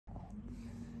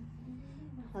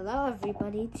Hello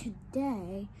everybody,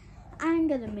 today I'm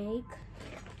gonna make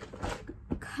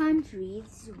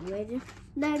countries with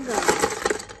Lego.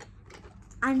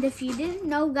 And if you didn't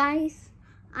know guys,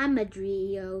 I'm a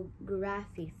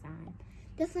geography fan.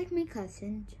 Just like my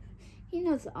cousin, he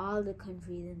knows all the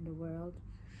countries in the world.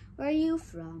 Where are you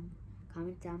from?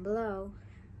 Comment down below.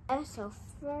 So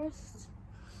first,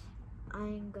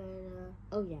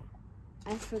 oh yeah,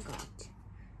 I forgot.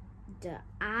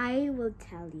 I will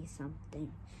tell you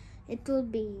something. It will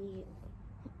be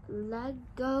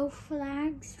Lego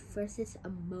flags versus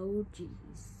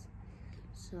emojis.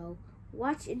 So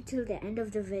watch until the end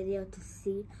of the video to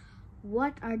see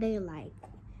what are they like.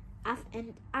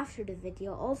 And after the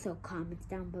video, also comment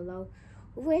down below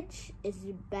which is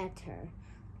better,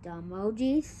 the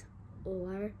emojis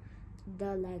or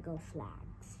the Lego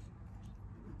flags.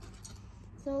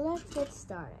 So let's get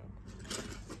started.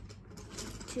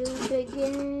 To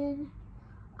begin,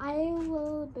 I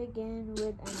will begin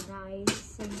with a nice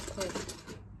simple.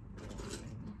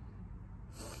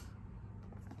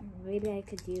 Maybe I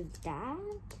could use that.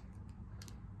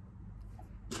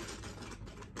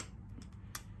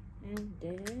 And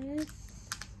this.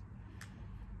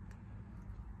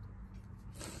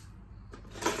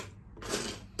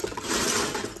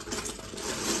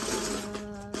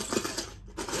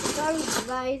 Sorry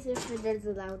guys if there's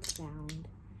a loud sound.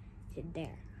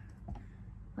 There.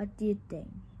 What do you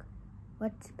think?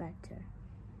 What's better?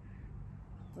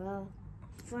 Well,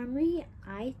 for me,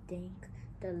 I think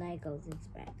the Legos is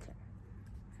better.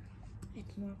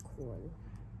 It's more cool.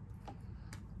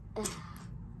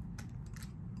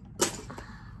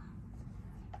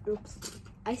 Oops.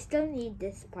 I still need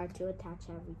this part to attach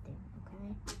everything,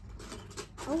 okay?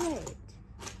 Oh wait.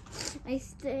 I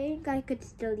think I could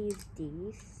still use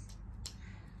these.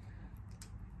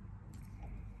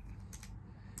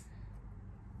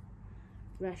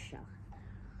 Russia.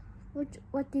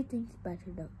 What do you think is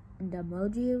better, the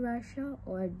emoji Russia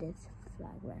or this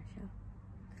flag Russia?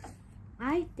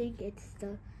 I think it's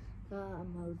the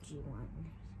emoji one.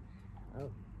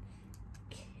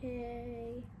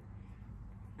 Okay.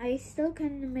 I still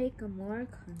can make more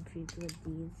countries with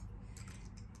these.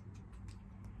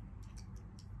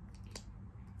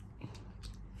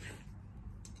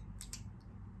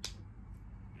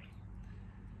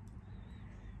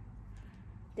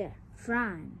 There,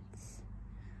 France.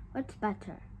 What's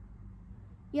better?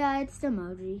 Yeah, it's the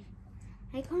emoji.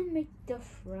 I can't make the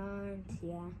France,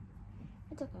 yeah.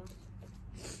 It's okay.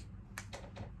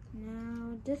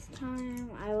 Now, this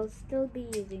time, I will still be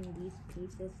using these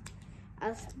pieces.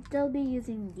 I'll still be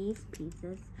using these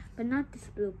pieces, but not this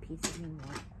blue piece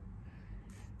anymore.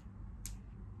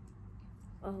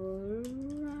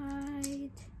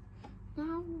 Alright.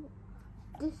 Now,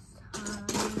 this time,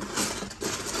 I'm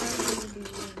going to be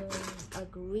using a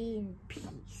green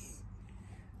piece.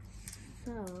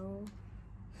 So,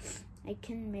 I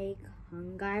can make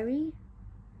Hungary,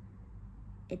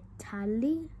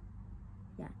 Italy.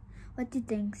 Yeah. What do you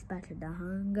think is better, the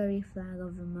Hungary flag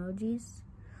of emojis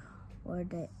or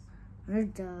the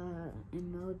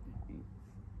emoji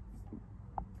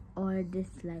or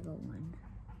this Lego one?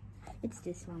 It's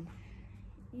this one.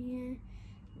 Yeah.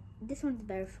 This one's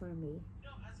better for me.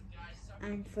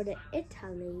 And for the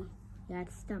Italy,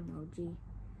 that's the emoji.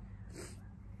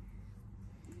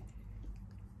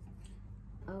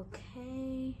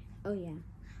 Okay. Oh yeah.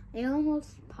 I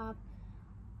almost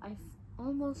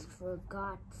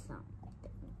forgot something.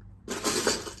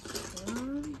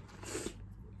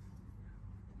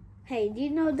 Hey, do you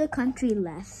know the country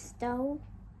Lesto?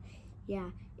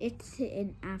 Yeah, it's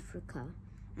in Africa.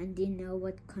 And do you know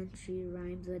what country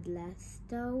rhymes with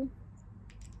Lesto?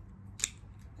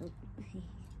 Okay.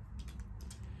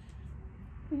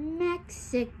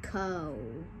 Mexico.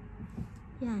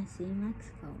 Yeah, see,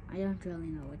 Mexico. I don't really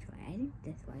know which way. I think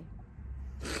this way.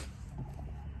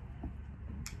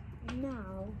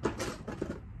 Now,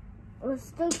 we're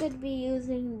still going to be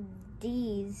using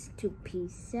these two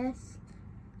pieces,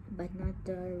 but not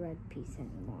the red piece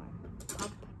anymore.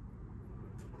 Up.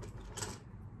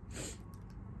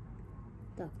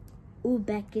 The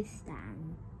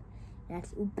Uzbekistan.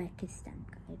 That's Uzbekistan,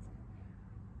 guys.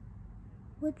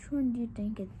 Which one do you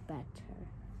think is better?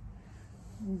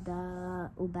 The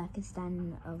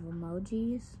Uzbekistan of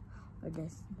emojis or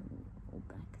this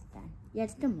Uzbekistan? Yeah,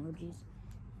 it's the emojis.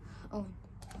 Oh,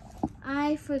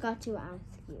 I forgot to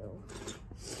ask you.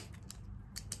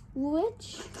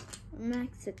 Which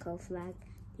Mexico flag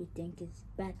do you think is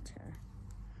better?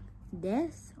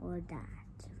 This or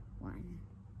that one?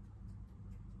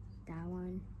 That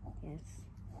one? Yes.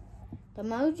 The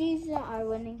emojis are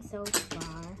winning so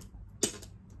far.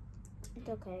 It's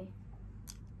okay.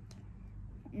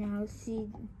 Now see,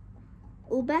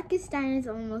 Uzbekistan is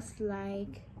almost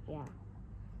like, yeah,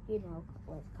 you know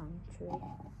what country.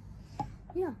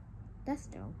 Yeah, that's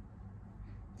dope.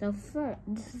 So first,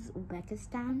 this is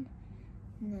Uzbekistan.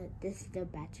 No, this is the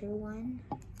better one.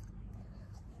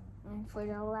 And for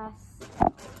the last,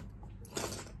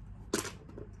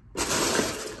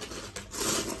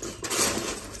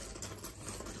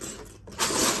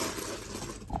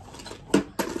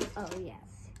 oh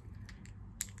yes,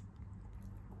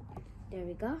 there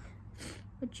we go.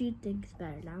 What do you think is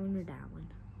better, that one or that one?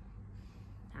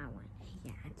 That one.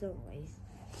 Yeah, it's always.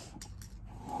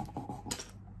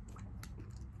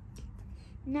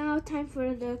 Now time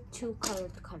for the two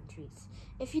colored countries.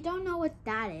 If you don't know what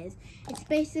that is, it's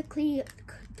basically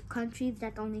countries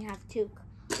that only have two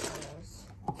colors.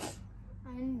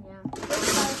 And yeah,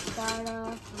 this guy start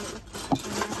off with,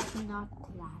 and that's not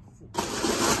classy.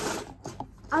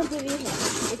 I'll give you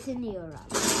hint. It's in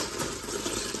Europe.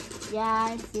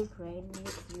 Yeah, it's Ukraine.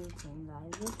 It's Ukraine,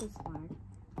 guys. This is smart.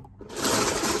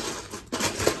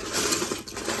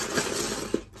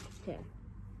 Here.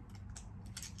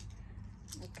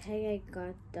 Okay, I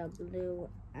got the blue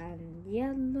and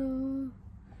yellow.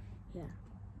 Yeah.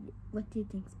 What do you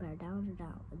think's better, that one or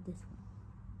that one? This one.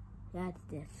 Yeah, it's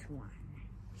this one.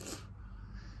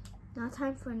 Now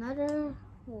time for another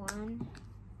one.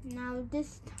 Now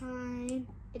this time,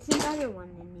 it's another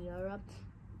one in Europe.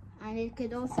 And it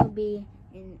could also be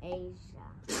in Asia.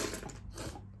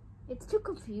 It's too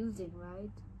confusing,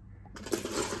 right?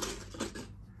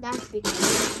 That's because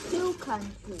it's two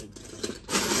countries.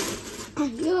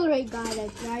 You already got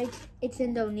it, right? It's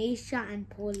Indonesia and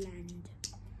Poland.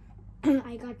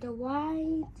 I got the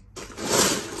white.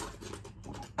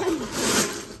 Now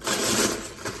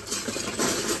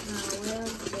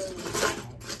where's the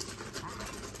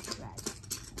red? Red.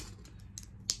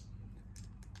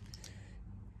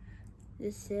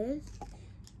 This is,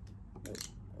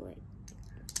 wait,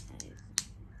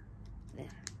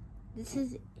 there. This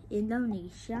is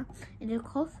Indonesia, and it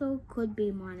also could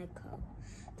be Monaco.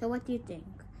 So what do you think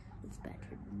is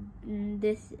better?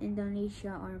 This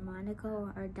Indonesia or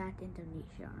Monaco, or that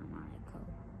Indonesia or Monaco?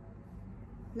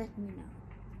 Let me know.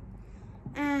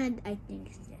 And I think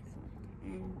it's this one.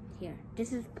 And here,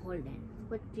 this is Poland.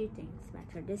 What do you think is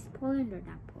better? This Poland or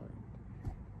that Poland?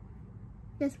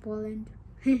 This Poland.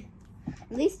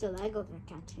 At least the Legos are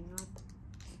catching up.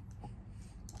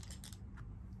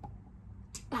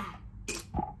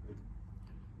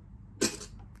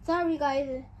 Sorry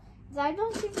guys, I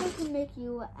don't think I can make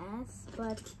US,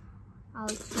 but I'll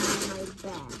try my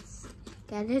best.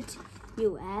 Get it?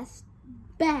 US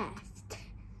best.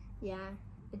 Yeah,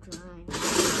 it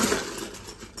rhymes.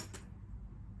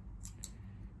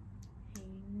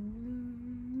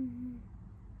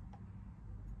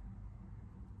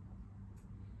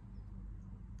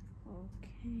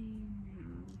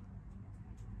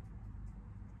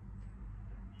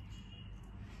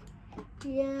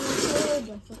 Yeah, so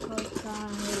difficult,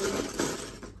 guys.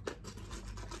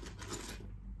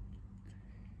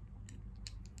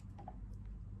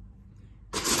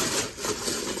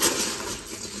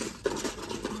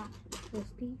 This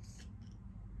piece.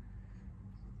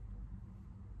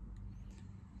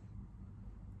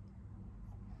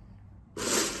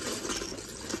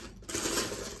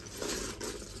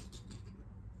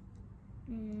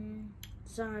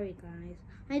 Sorry, guys.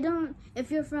 If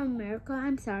you're from America,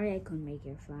 I'm sorry I couldn't make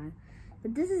your flag.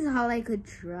 But this is all I could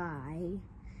try.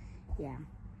 Yeah.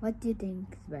 What do you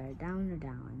think is better, down or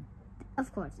down?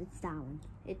 Of course, it's down.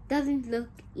 It doesn't look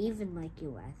even like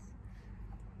US.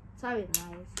 Sorry,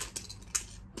 guys.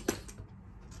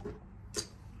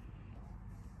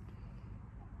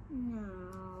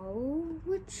 Now,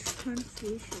 which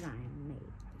country should I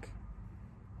make?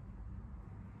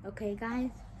 Okay,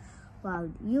 guys.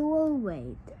 Well, you will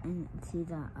wait and see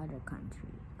the other country,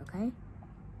 okay?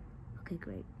 Okay,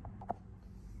 great.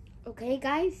 Okay,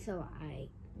 guys, so I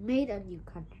made a new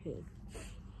country.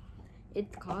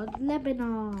 It's called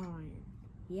Lebanon.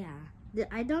 Yeah,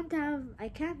 I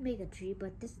can't make a tree,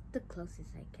 but this is the closest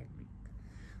I can make.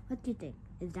 What do you think?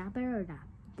 Is that better or that?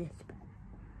 This better.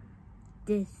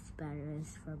 This better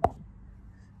is for me.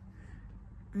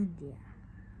 And yeah,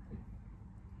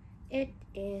 it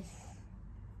is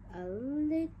a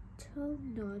little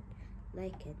not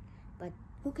like it, but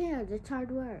who cares? It's hard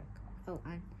work. Oh,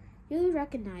 and you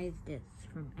recognize this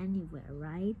from anywhere,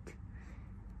 right?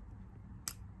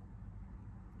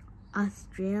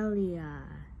 Australia.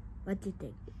 What do you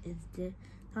think? Is this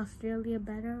Australia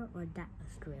better or that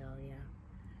Australia?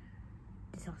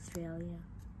 This Australia.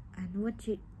 And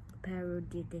Peru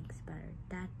do you think is better?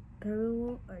 That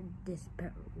Peru or this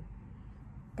Peru?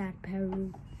 That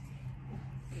Peru.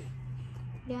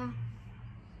 yeah,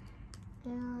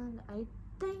 and I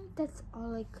think that's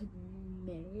all I could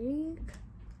make.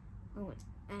 Oh,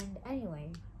 and anyway,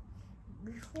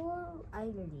 before I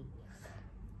leave,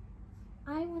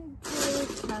 I want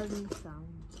to tell you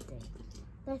something.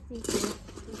 Let's see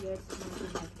if you're smart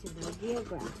enough to know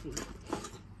geography.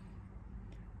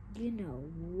 Do you know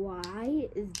why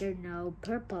is there no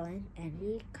purple in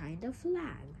any kind of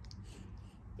flag?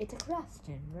 It's a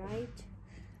question, right?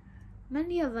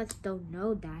 Many of us don't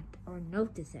know that or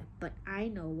notice it, but I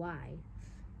know why.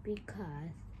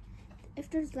 Because if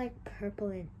there's like purple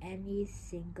in any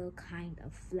single kind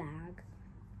of flag,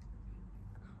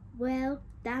 well,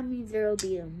 that means there will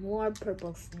be more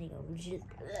purple snow, which is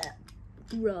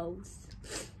gross.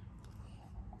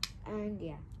 And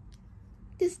yeah,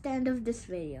 this is the end of this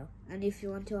video. And if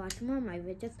you want to watch more of my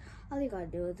videos, all you gotta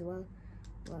do is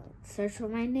search for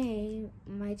my name,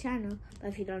 my channel. But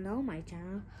if you don't know my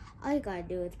channel, all you gotta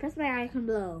do is press my icon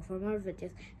below for more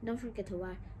videos. And don't forget to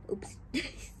watch. Oops.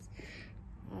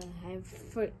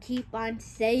 Keep on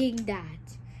saying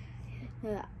that.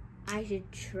 I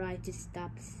should try to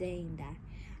stop saying that.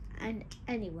 And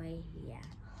anyway, yeah.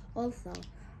 Also,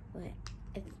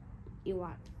 if you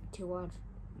want to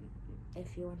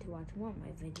watch more of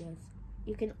my videos,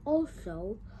 you can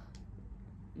also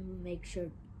make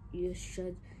sure you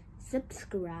should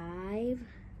subscribe,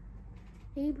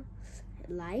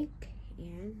 like,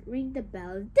 and ring the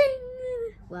bell.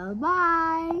 Ding! Well,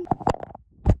 bye!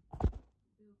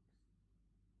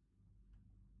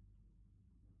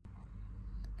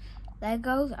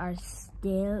 Legos are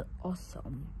still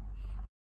awesome.